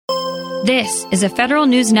This is a Federal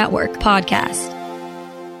News Network podcast.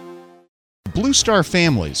 Blue Star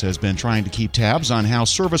Families has been trying to keep tabs on how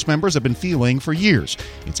service members have been feeling for years.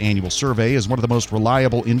 Its annual survey is one of the most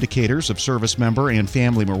reliable indicators of service member and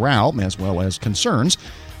family morale, as well as concerns.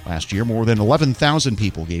 Last year, more than 11,000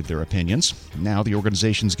 people gave their opinions. Now the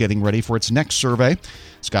organization's getting ready for its next survey.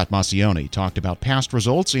 Scott Maucione talked about past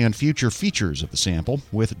results and future features of the sample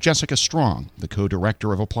with Jessica Strong, the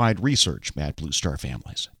co-director of applied research at Blue Star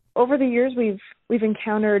Families. Over the years, we've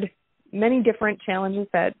encountered many different challenges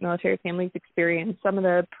that military families experience. Some of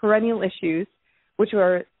the perennial issues, which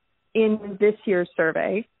are in this year's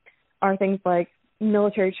survey, are things like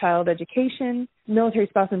military child education. Military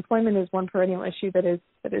spouse employment is one perennial issue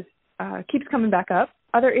that keeps coming back up.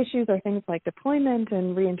 Other issues are things like deployment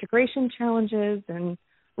and reintegration challenges and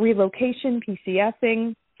relocation,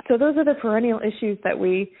 PCSing. So those are the perennial issues that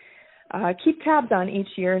we keep tabs on each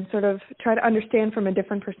year and sort of try to understand from a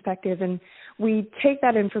different perspective. And we take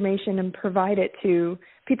that information and provide it to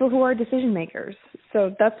people who are decision makers.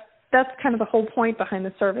 So that's kind of the whole point behind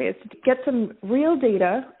the survey, is to get some real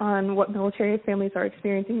data on what military families are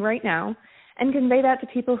experiencing right now and convey that to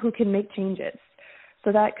people who can make changes.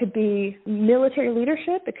 So that could be military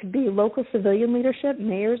leadership, it could be local civilian leadership,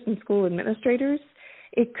 mayors and school administrators.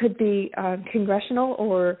 It could be congressional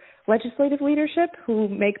or legislative leadership who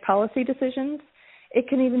make policy decisions. It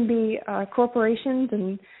can even be corporations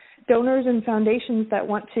and donors and foundations that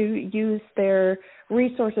want to use their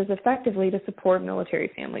resources effectively to support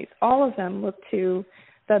military families. All of them look to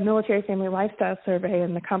the Military Family Lifestyle Survey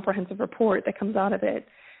and the comprehensive report that comes out of it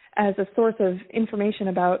as a source of information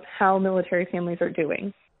about how military families are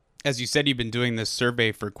doing. As you said, you've been doing this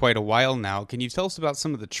survey for quite a while now. Can you tell us about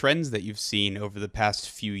some of the trends that you've seen over the past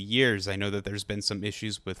few years? I know that there's been some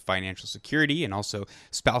issues with financial security and also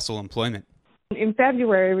spousal employment. In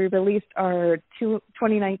February, we released our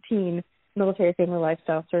 2019 Military Family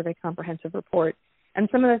Lifestyle Survey Comprehensive Report. And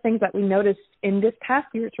some of the things that we noticed in this past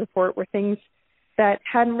year's report were things that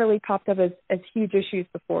hadn't really popped up as huge issues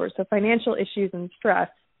before. So financial issues and stress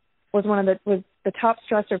was the top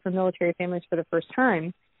stressor for military families for the first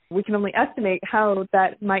time. We can only estimate how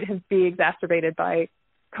that might have been exacerbated by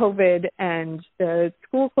COVID and the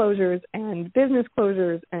school closures and business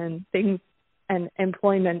closures and things and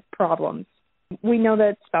employment problems. We know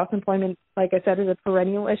that spouse employment, like I said, is a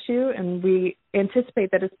perennial issue, and we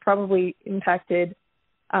anticipate that it's probably impacted,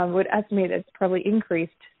 would estimate it's probably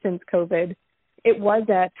increased since COVID. It was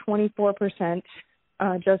at 24%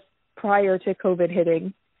 just prior to COVID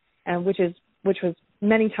hitting, which was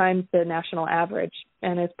many times the national average,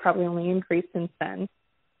 and it's probably only increased since then.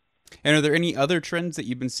 And are there any other trends that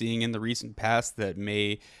you've been seeing in the recent past that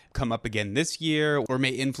may come up again this year or may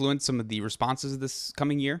influence some of the responses this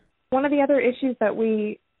coming year? One of the other issues that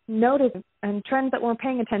we noticed and trends that we're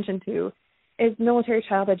paying attention to is military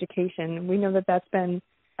child education. We know that that's been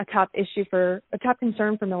a top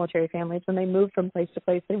concern for military families. When they move from place to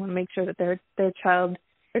place, they want to make sure that their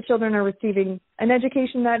children are receiving an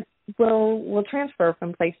education that will transfer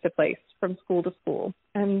from place to place, from school to school.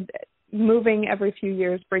 And moving every few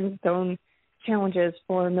years brings its own challenges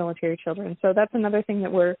for military children. So that's another thing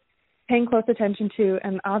that we're paying close attention to.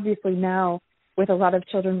 And obviously now, with a lot of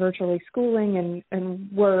children virtually schooling and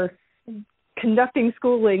we're conducting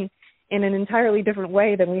schooling in an entirely different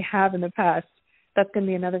way than we have in the past, that's going to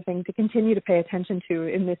be another thing to continue to pay attention to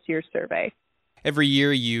in this year's survey. Every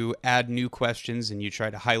year you add new questions and you try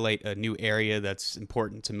to highlight a new area that's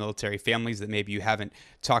important to military families that maybe you haven't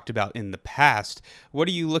talked about in the past. What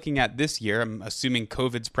are you looking at this year? I'm assuming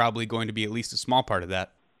COVID's probably going to be at least a small part of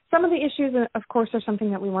that. Some of the issues, of course, are something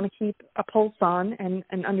that we want to keep a pulse on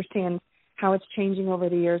and understand how it's changing over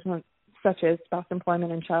the years, such as spouse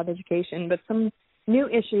employment and child education. But some new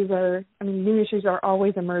issues are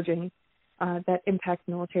always emerging that impact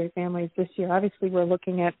military families this year. Obviously, we're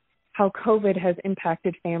looking at how COVID has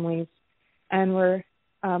impacted families, and we're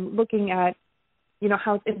looking at,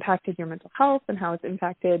 how it's impacted your mental health and how it's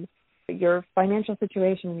impacted your financial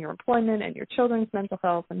situation and your employment and your children's mental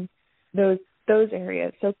health and those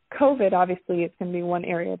areas. So COVID, obviously, is going to be one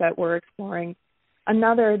area that we're exploring.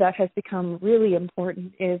 Another that has become really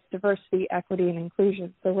important is diversity, equity, and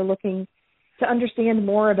inclusion. So we're looking to understand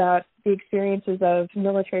more about the experiences of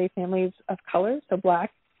military families of color, so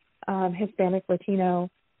Black, Hispanic, Latino,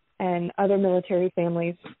 and other military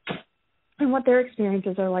families, and what their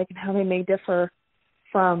experiences are like and how they may differ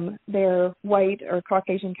from their white or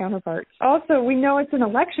Caucasian counterparts. Also, we know it's an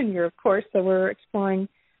election year, of course, so we're exploring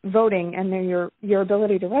voting and your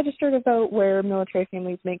ability to register to vote, where military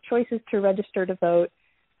families make choices to register to vote,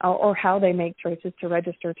 or how they make choices to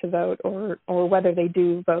register to vote, or whether they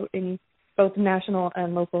do vote in both national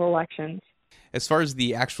and local elections. As far as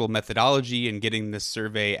the actual methodology and getting this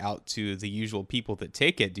survey out to the usual people that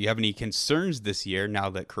take it, do you have any concerns this year now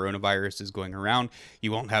that coronavirus is going around?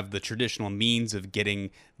 You won't have the traditional means of getting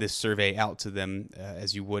this survey out to them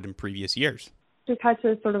as you would in previous years. Just had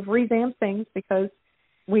to sort of revamp things because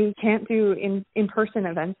we can't do in-person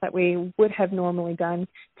events that we would have normally done.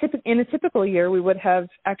 In a typical year, we would have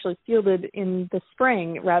actually fielded in the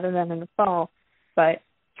spring rather than in the fall. But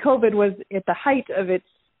COVID was at the height of its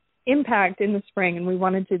impact in the spring, and we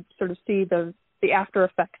wanted to sort of see the after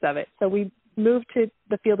effects of it. So we moved to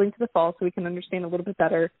the fielding to the fall so we can understand a little bit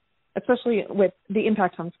better, especially with the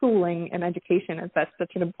impact on schooling and education, as that's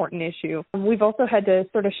such an important issue. We've also had to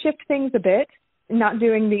sort of shift things a bit, not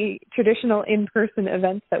doing the traditional in-person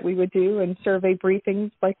events that we would do and survey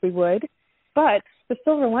briefings like we would. But the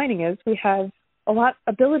silver lining is we have a lot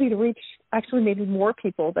ability to reach actually maybe more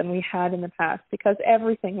people than we had in the past because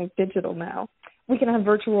everything is digital now. We can have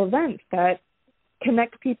virtual events that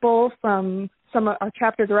connect people from our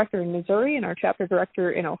chapter director in Missouri and our chapter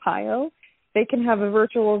director in Ohio. They can have a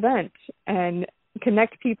virtual event and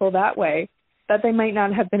connect people that way that they might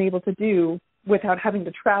not have been able to do without having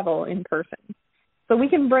to travel in person. So we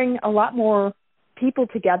can bring a lot more people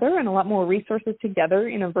together and a lot more resources together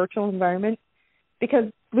in a virtual environment because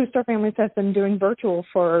Blue Star Families has been doing virtual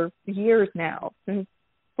for years now. And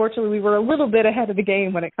fortunately, we were a little bit ahead of the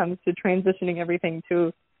game when it comes to transitioning everything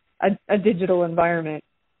to a digital environment.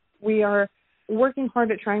 We are working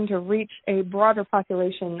hard at trying to reach a broader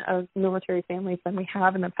population of military families than we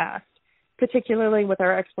have in the past, particularly with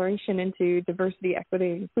our exploration into diversity,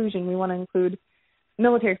 equity, and inclusion. We want to include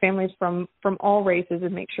military families from all races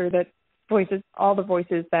and make sure that all the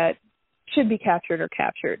voices that should be captured are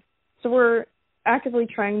captured. So we're actively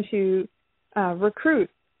trying to recruit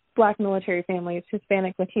Black military families,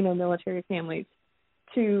 Hispanic, Latino military families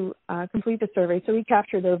to complete the survey so we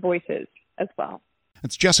capture their voices as well.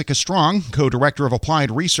 That's Jessica Strong, co-director of applied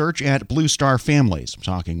research at Blue Star Families,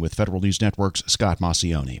 talking with Federal News Network's Scott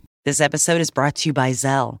Maucione. This episode is brought to you by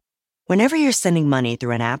Zelle. Whenever you're sending money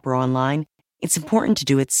through an app or online, it's important to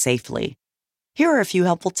do it safely. Here are a few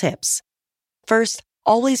helpful tips. First,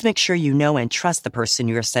 always make sure you know and trust the person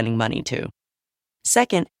you are sending money to.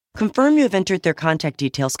 Second, confirm you have entered their contact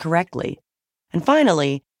details correctly. And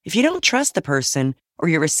finally, if you don't trust the person or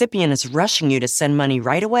your recipient is rushing you to send money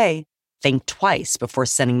right away, think twice before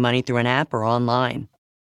sending money through an app or online.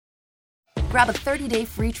 Grab a 30-day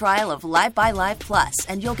free trial of Live by Live Plus,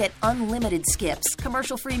 and you'll get unlimited skips,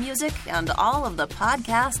 commercial-free music, and all of the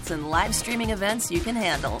podcasts and live streaming events you can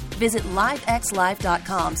handle. Visit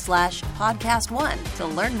livexlive.com/podcast1 to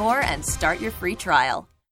learn more and start your free trial.